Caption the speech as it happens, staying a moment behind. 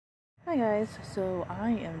Hi guys, so I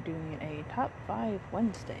am doing a Top 5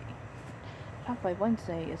 Wednesday. Top 5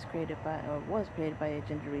 Wednesday is was created by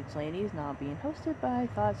Ginger Reads Ladies, now being hosted by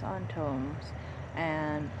Thoughts on Tomes.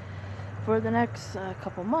 And for the next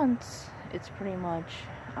couple months, it's pretty much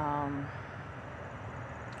a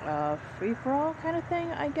free-for-all kind of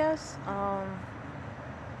thing, I guess.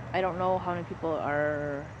 I don't know how many people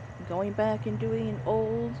are going back and doing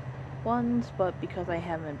old ones, but because I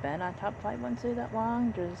haven't been on Top 5 Wednesday that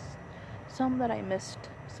long, there's some that I missed.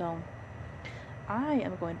 So I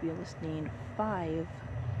am going to be listing 5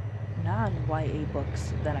 non-YA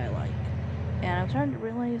books that I like, and I'm starting to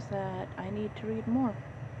realize that I need to read more.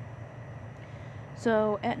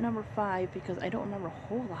 So at number 5, because I don't remember a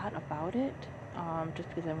whole lot about it, just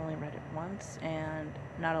because I've only read it once and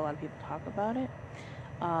not a lot of people talk about it,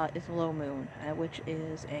 is Low Moon, which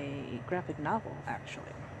is a graphic novel, actually.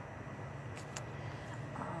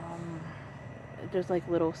 There's like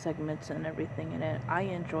little segments and everything in it. I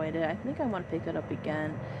enjoyed it. I think I want to pick it up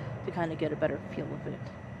again to kind of get a better feel of it.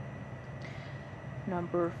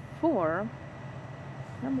 Number 4,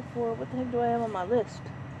 what the heck do I have on my list?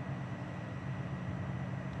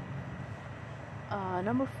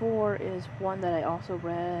 Number 4 is one that I also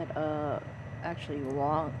read, actually a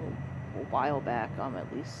while back,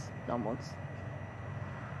 at least almost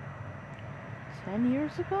 10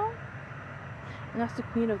 years ago, and that's The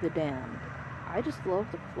Queen of the Damned. I just love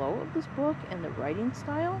the flow of this book and the writing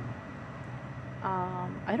style.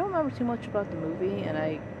 I don't remember too much about the movie, and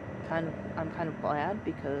I'm kind of glad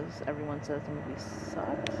because everyone says the movie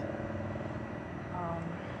sucks.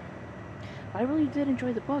 I really did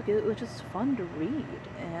enjoy the book. It was just fun to read,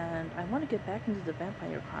 and I want to get back into the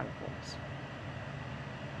Vampire Chronicles.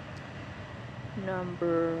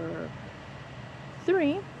 Number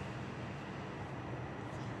 3,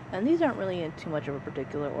 and these aren't really in too much of a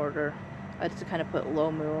particular order. I just kind of put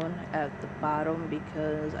Low Moon at the bottom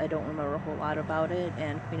because I don't remember a whole lot about it,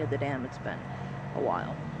 and Queen of the Damned, it's been a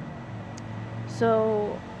while.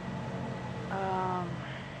 So,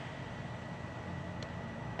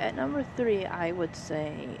 at number 3, I would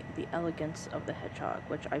say The Elegance of the Hedgehog,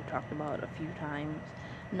 which I've talked about a few times.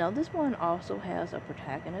 Now, this one also has a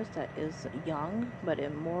protagonist that is young, but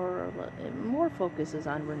it more focuses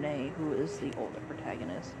on Renee, who is the older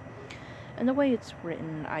protagonist. And the way it's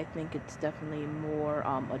written, I think it's definitely more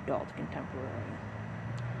adult contemporary.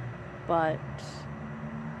 But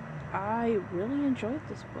I really enjoyed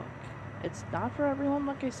this book. It's not for everyone,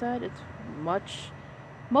 like I said. It's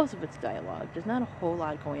most of it's dialogue. There's not a whole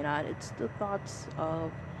lot going on. It's the thoughts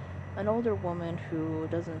of an older woman who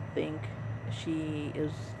doesn't think she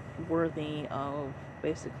is worthy of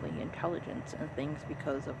basically intelligence and things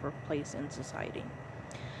because of her place in society.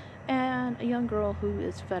 And a young girl who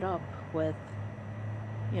is fed up with,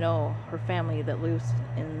 her family that lives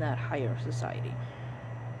in that higher society.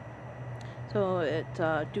 So it's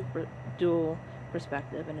dual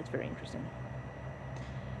perspective, and it's very interesting.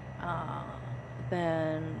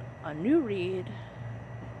 Then a new read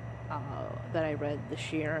that I read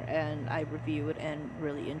this year and I reviewed and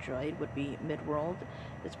really enjoyed would be Midworld.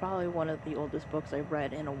 It's probably one of the oldest books I've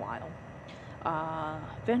read in a while.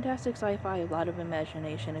 Fantastic sci-fi, a lot of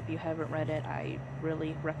imagination. If you haven't read it, I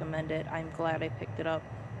really recommend it. I'm glad I picked it up.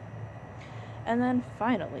 And then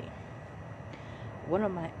finally, one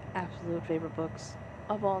of my absolute favorite books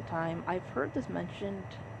of all time. I've heard this mentioned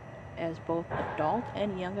as both adult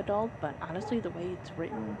and young adult, but honestly, the way it's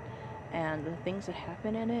written and the things that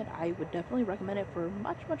happen in it, I would definitely recommend it for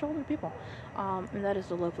much, much older people. And that is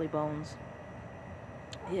The Lovely Bones.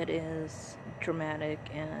 It is dramatic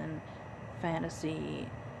and fantasy,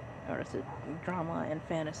 or is it drama and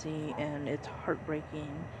fantasy, and it's heartbreaking,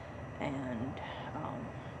 and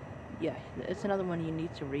yeah, it's another one you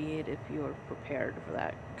need to read if you're prepared for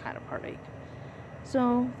that kind of heartache.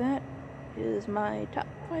 So that is my Top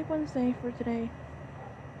 5 Wednesday for today.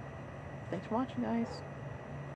 Thanks for watching, guys.